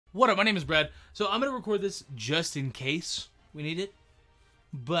What up? My name is Brad. So I'm going to record this just in case we need it.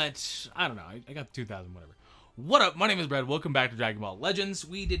 But, I don't know. I got 2,000, whatever. What up? My name is Brad. Welcome back to Dragon Ball Legends.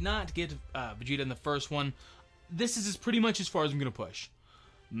 We did not get Vegeta in the first one. This is pretty much as far as I'm going to push.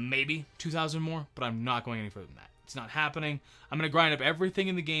 Maybe 2,000 more, but I'm not going any further than that. It's not happening. I'm going to grind up everything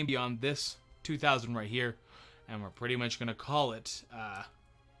in the game beyond this 2,000 right here. And we're pretty much going to call it...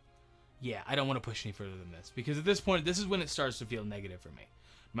 yeah, I don't want to push any further than this. Because at this point, this is when it starts to feel negative for me.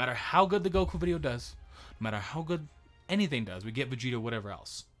 No matter how good the Goku video does, no matter how good anything does, we get Vegeta, whatever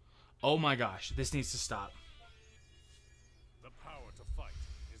else. Oh my gosh, this needs to stop. The power to fight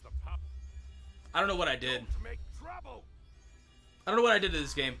is the power. I don't know what I did. To make trouble. I don't know what I did to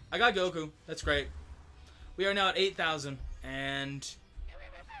this game. I got Goku. That's great. We are now at 8,000, and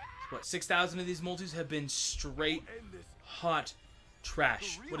what, 6,000 of these multis have been straight hot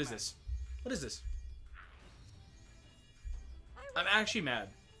trash. What is this? What is this? I'm actually mad.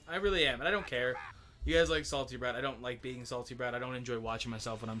 I really am, and I don't care. You guys like Salty Brad. I don't like being Salty Brad. I don't enjoy watching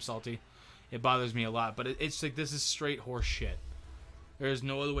myself when I'm salty. It bothers me a lot, but it's like this is straight horse shit. There is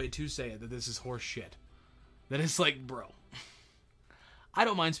no other way to say it, that this is horse shit. That it's like, bro. I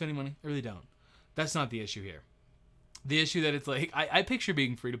don't mind spending money. I really don't. That's not the issue here. The issue that it's like, I picture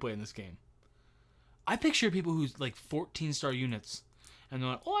being free to play in this game. I picture people who's like 14-star units. And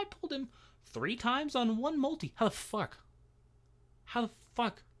they're like, oh, I pulled him 3 times on one multi. How the fuck? How the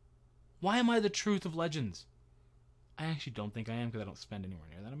fuck? Why am I the truth of Legends? I actually don't think I am because I don't spend anywhere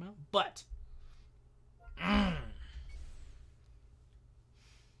near that amount. But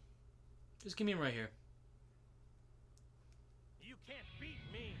just give me him right here. You can't beat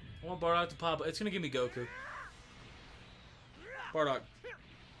me. I want Bardock to pop. It's gonna give me Goku. Bardock.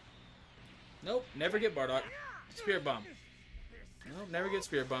 Nope, never get Bardock. Spirit Bomb. Nope, never get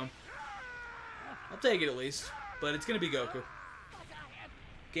Spirit Bomb. I'll take it at least, but it's gonna be Goku.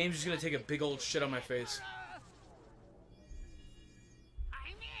 Game's just gonna take a big old shit on my face.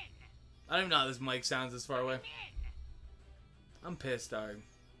 I don't even know how this mic sounds this far away. I'm pissed, dog.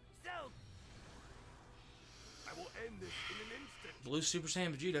 I will end this in an instant. Blue Super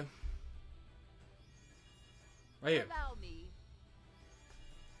Saiyan Vegeta. Right here.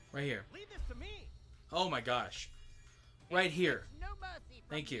 Right here. Leave this to me. Oh my gosh. Right here.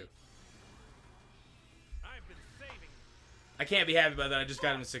 Thank you. I've been saving. I can't be happy about that. I just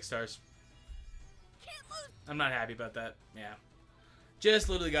got him to 6 stars. I'm not happy about that. Yeah. Just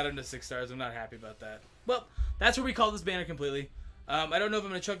literally got him to 6 stars. I'm not happy about that. Well, that's where we call this banner completely. I don't know if I'm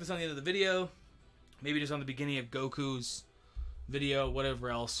going to chuck this on the end of the video. Maybe just on the beginning of Goku's video, whatever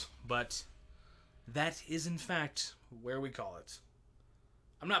else. But that is, in fact, where we call it.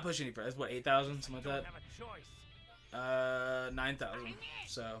 I'm not pushing any further. That's what, 8,000? Something like that? Have a choice. 9,000.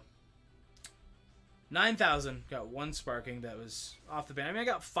 So 9,000. Got 1 sparking that was off the ban. I mean, I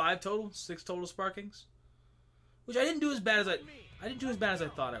got 5 total, 6 total sparkings, which I didn't do as bad as I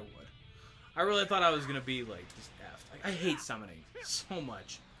thought I would. I really thought I was gonna be like just effed. Like, I hate summoning so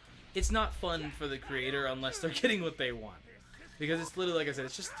much. It's not fun for the creator unless they're getting what they want, because it's literally, like I said,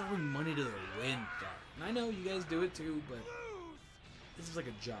 it's just throwing money to the wind, dog. And I know you guys do it too, but this is like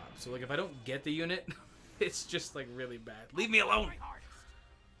a job. So like, if I don't get the unit, it's just like really bad. Leave me alone.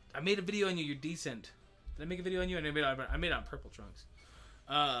 I made a video on you. You're decent. Did I make a video on you? I made it on Purple Trunks.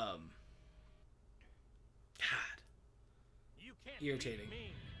 God. You can't Irritating. beat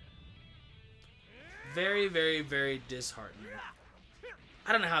me. Very, very, very disheartening.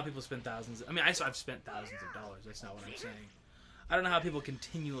 I don't know how people spend thousands. I mean, I've spent thousands of dollars. That's not what I'm saying. I don't know how people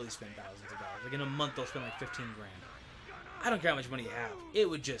continually spend thousands of dollars. Like in a month, they'll spend like 15 grand. I don't care how much money you have. It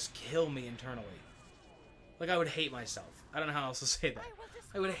would just kill me internally. Like, I would hate myself. I don't know how else to say that.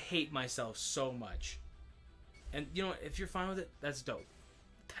 I would hate myself so much. And, you know what? If you're fine with it, that's dope.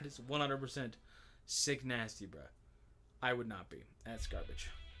 That is 100% sick nasty, bruh. I would not be. That's garbage.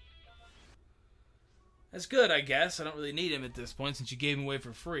 That's good, I guess. I don't really need him at this point since you gave him away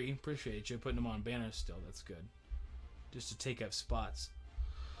for free. Appreciate you putting him on banners still. That's good. Just to take up spots.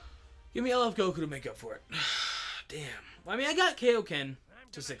 Give me LF Goku to make up for it. Damn. Well, I mean, I got Kaioken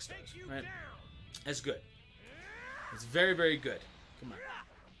to 6 stars, right? That's good. It's very, very good. Come on.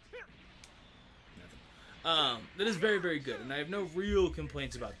 Nothing. That is very, very good, and I have no real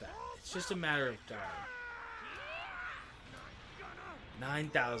complaints about that. It's just a matter of time.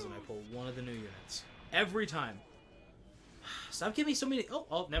 9,000. I pull one of the new units every time. Stop giving me so many.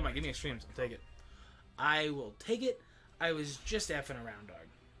 Oh, never mind. Give me extremes. I'll take it. I will take it. I was just effing around, dog.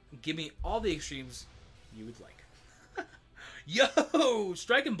 Give me all the extremes you would like. Yo!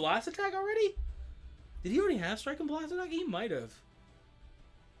 Strike and Blast attack already? Did he already have Strike and Blast attack? He might have.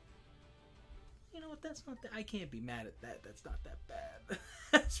 You know what? That's not that. I can't be mad at that. That's not that bad.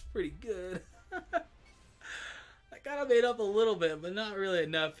 That's pretty good. I kind of made up a little bit, but not really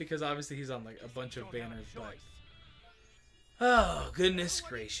enough because obviously he's on like a bunch of banners. But oh, goodness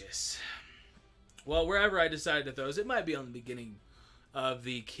gracious. Well, wherever I decided to throw those, it might be on the beginning of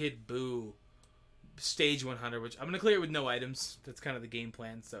the Kid Buu Stage 100, which I'm going to clear it with no items. That's kind of the game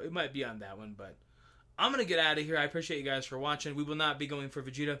plan, so it might be on that one, but I'm going to get out of here. I appreciate you guys for watching. We will not be going for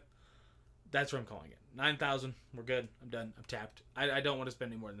Vegeta. That's what I'm calling it. 9,000. We're good. I'm done. I'm tapped. I don't want to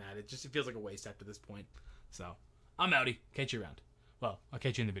spend any more than that. It feels like a waste after this point. So, I'm outie. Catch you around. Well, I'll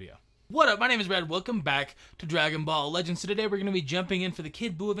catch you in the video. What up? My name is Brad. Welcome back to Dragon Ball Legends. So today we're going to be jumping in for the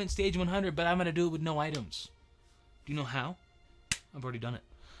Kid Buu event Stage 100, but I'm going to do it with no items. Do you know how? I've already done it.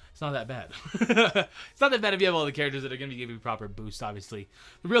 It's not that bad. It's not that bad if you have all the characters that are going to be giving you proper boost, obviously.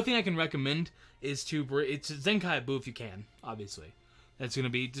 The real thing I can recommend is it's Zenkai Buu if you can, obviously. That's going to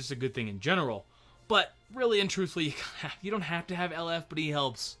be just a good thing in general. But really and truthfully, you don't have to have LF, but he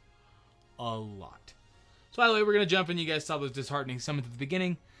helps a lot. So either way, we're going to jump in. You guys saw those disheartening summons at the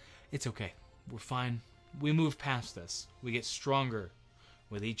beginning. It's okay. We're fine. We move past this. We get stronger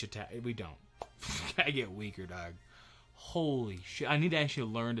with each attack. We don't. I get weaker, dog. Holy shit. I need to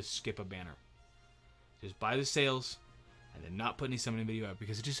actually learn to skip a banner. Just buy the sales and then not put any summoning video out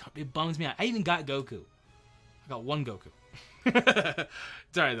because it bums me out. I even got Goku. I got one Goku.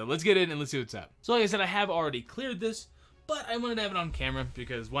 It's alright though. Let's get in and let's see what's up. So like I said, I have already cleared this, but I wanted to have it on camera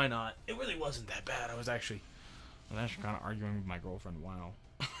because why not? It really wasn't that bad. I was actually kind of arguing with my girlfriend while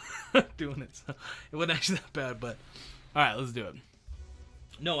doing it. So it wasn't actually that bad, but alright, let's do it.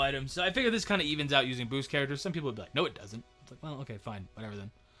 No items. So I figure this kind of evens out using boost characters. Some people would be like, no it doesn't. It's like, well, okay, fine. Whatever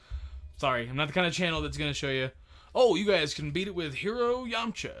then. Sorry, I'm not the kind of channel that's going to show you, oh, you guys can beat it with Hero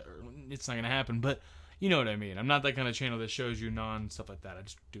Yamcha. It's not going to happen, but you know what I mean. I'm not that kind of channel that shows you stuff like that. I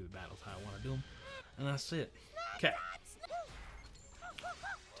just do the battles how I want to do them. And that's it. Okay.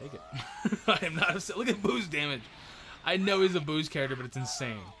 Take it. I am not upset. Look at boost damage. I know he's a boost character, but it's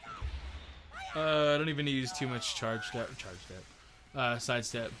insane. I don't even need to use too much sidestep.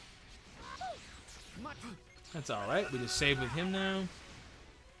 That's alright. We just save with him now.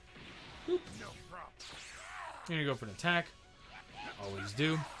 Boop. You're gonna go for an attack. Always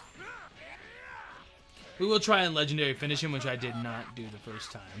do. We will try and legendary finish him, which I did not do the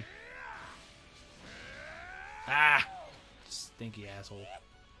first time. Ah! Stinky asshole.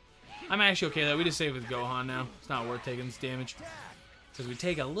 I'm actually okay though. We just save with Gohan now. It's not worth taking this damage. Because we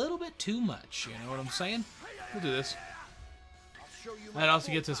take a little bit too much. You know what I'm saying? We'll do this. That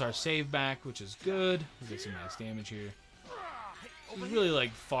also gets us our save back, which is good. We get some nice damage here. It's really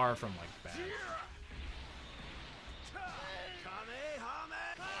like far from like bad.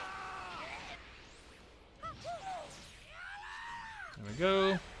 There we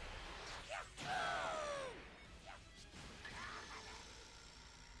go.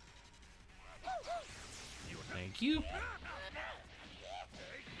 Thank you.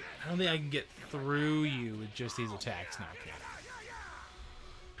 I don't think I can get through you with just these attacks now. Okay.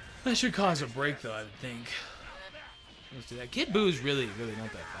 That should cause a break, though, I would think. Let's do that. Kid Buu is really not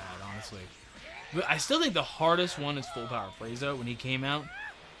that bad, honestly. But I still think the hardest one is Full Power Frieza when he came out.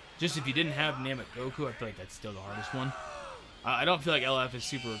 Just if you didn't have Namek Goku, I feel like that's still the hardest one. I don't feel like LF is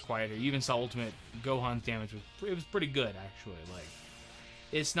super required here. You even saw Ultimate Gohan's damage. It was pretty good, actually. Like,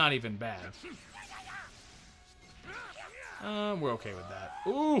 it's not even bad. We're okay with that.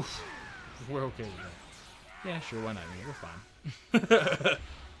 Oof. We're okay with that. Yeah, sure, why not? I mean, we're fine.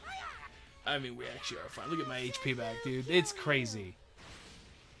 I mean, we actually are fine. Look at my HP back, dude. It's crazy.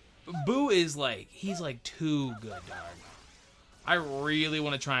 Buu is like, he's like too good, dog. I really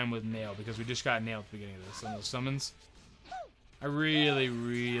want to try him with Nail because we just got Nail at the beginning of this. On those summons. I really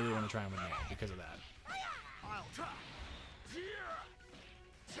want to try him with Nail because of that.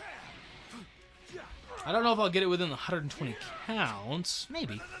 I don't know if I'll get it within the 120 counts.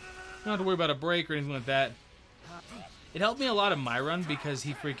 Maybe. Don't have to worry about a break or anything like that. It helped me a lot in my run because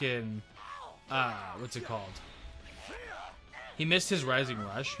he freaking... what's it called? He missed his Rising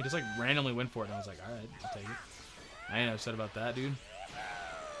Rush. He just like randomly went for it and I was like, alright, I'll take it. I ain't upset about that, dude.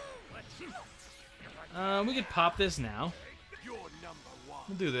 We could pop this now.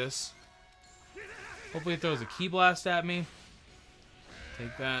 We'll do this. Hopefully it throws a Ki Blast at me.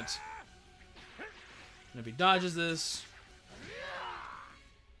 Take that. And if he dodges this...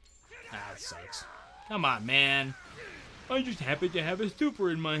 Ah, that sucks. Come on, man. I just happen to have a super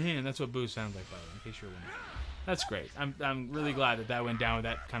in my hand. That's what Buu sounds like, by the way, in case you're wondering. That's great. I'm really glad that that went down with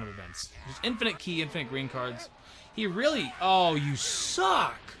that kind of events. Just infinite Ki, infinite green cards. He really... Oh, you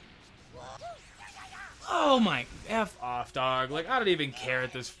suck! Oh my F off, dog. Like, I don't even care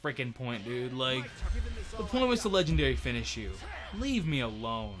at this freaking point, dude. Like, the point was to legendary finish you. Leave me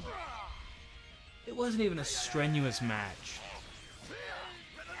alone. It wasn't even a strenuous match.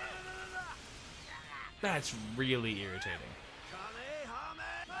 That's really irritating.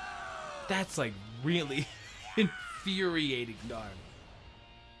 That's like really infuriating, dog.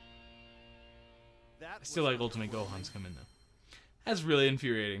 I still like Ultimate Gohan's coming though. That's really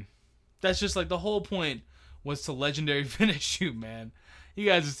infuriating. That's just like the whole point was to legendary finish you, man. You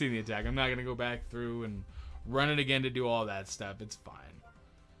guys have seen the attack. I'm not gonna go back through and run it again to do all that stuff. It's fine.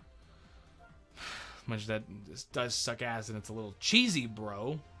 Much that this does suck ass and it's a little cheesy,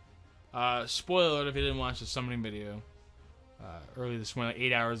 bro. Spoiler alert if you didn't watch the summoning video. Early this morning, like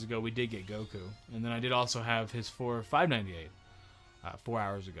 8 hours ago, we did get Goku. And then I did also have his 598 4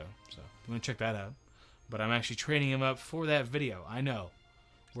 hours ago. So if you want to check that out. But I'm actually training him up for that video. I know.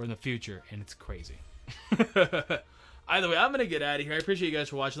 We're in the future, and it's crazy. Either way, I'm going to get out of here. I appreciate you guys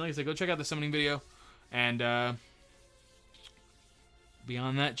for watching. Like I said, go check out the summoning video. And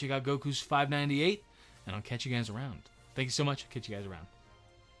beyond that, check out Goku's 598. And I'll catch you guys around. Thank you so much. I'll catch you guys around.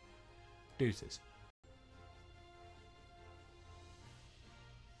 Deuces.